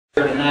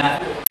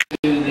tonight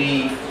to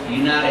the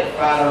United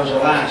Fighters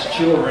Alliance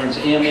Children's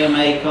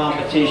MMA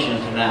competition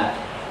tonight.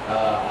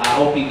 I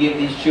hope you give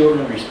these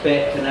children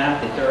respect tonight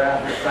that they're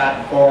out here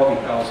fighting for,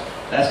 because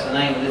that's the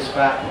name of this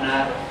fight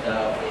tonight.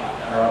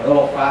 Our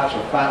adult fights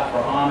are fight for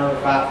honor,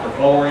 fight for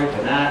glory.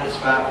 Tonight is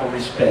fight for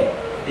respect.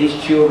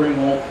 These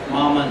children want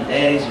mama and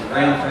daddies and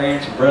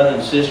grandparents and brothers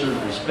and sisters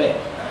respect.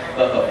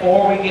 But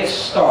before we get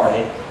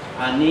started,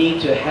 I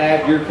need to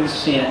have your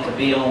consent to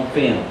be on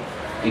film.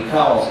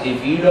 Because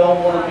if you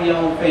don't want to be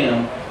on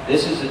film,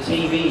 this is a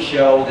TV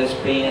show that's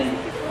being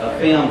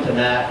filmed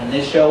tonight, and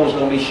this show is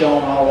going to be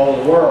shown all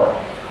over the world.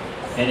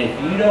 And if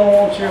you don't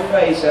want your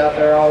face out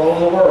there all over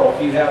the world,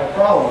 if you have a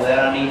problem with that,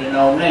 I need to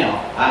know now.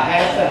 I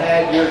have to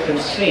have your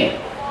consent.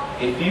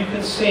 If you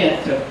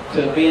consent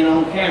to being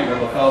on camera,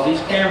 because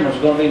these cameras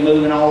are going to be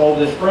moving all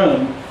over this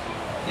room,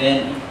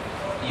 then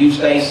you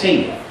stay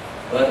seated.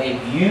 But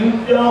if you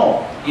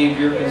don't give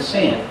your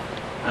consent,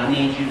 I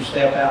need you to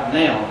step out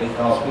now,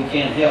 because we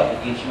can't help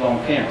but get you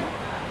on camera.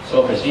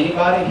 So if there's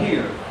anybody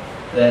here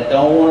that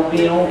don't want to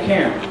be on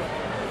camera,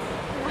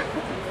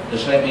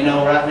 just let me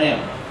know right now.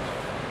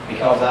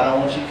 Because I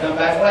don't want you to come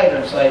back later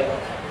and say,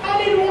 I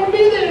didn't want to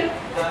be there.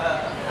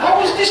 I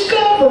was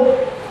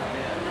discovered.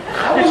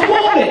 I was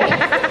wanted.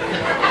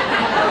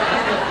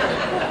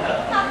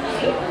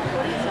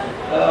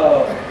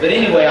 But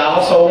anyway, I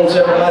also want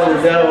everybody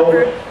to know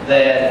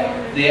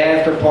that the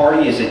after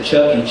party is at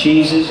Chuck E.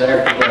 Cheese's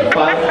after the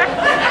fight.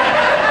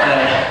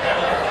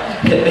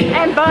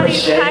 And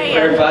Buddy's paying.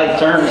 Everybody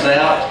turns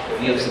out,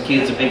 gives the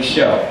kids a big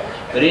show.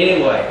 But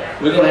anyway,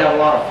 we're going to have a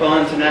lot of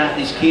fun tonight.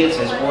 These kids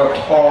has worked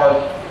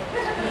hard,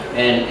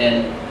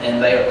 and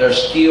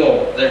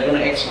they're going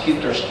to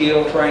execute their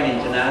skill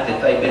training tonight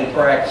that they've been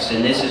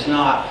practicing. This is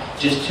not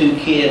just two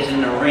kids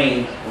in the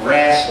ring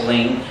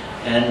wrestling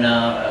and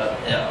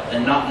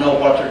not know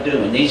what they're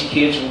doing. These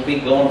kids will be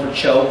going for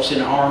chokes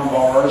and arm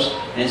bars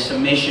and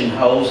submission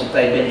holds that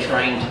they've been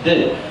trained to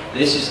do.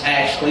 This is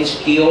actually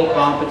skill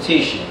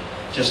competition,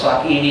 just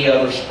like any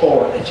other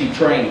sport that you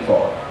train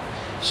for.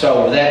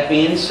 So with that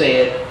being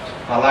said,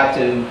 I'd like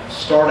to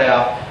start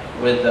out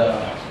with,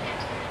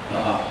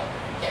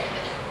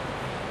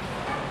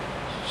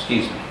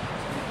 excuse me.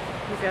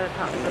 He's got to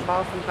talk to the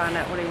boss and find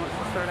out what he wants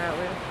to start out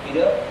with.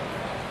 Yep.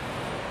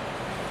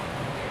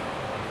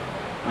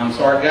 I'm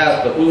sorry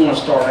guys, but we want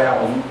to start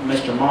out with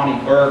Mr.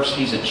 Monty Burks.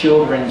 He's a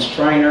children's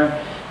trainer,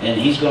 and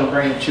he's going to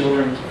bring the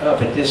children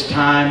up at this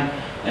time,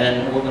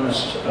 and we're going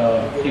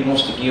to, he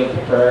wants to give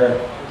the prayer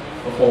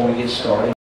before we get started.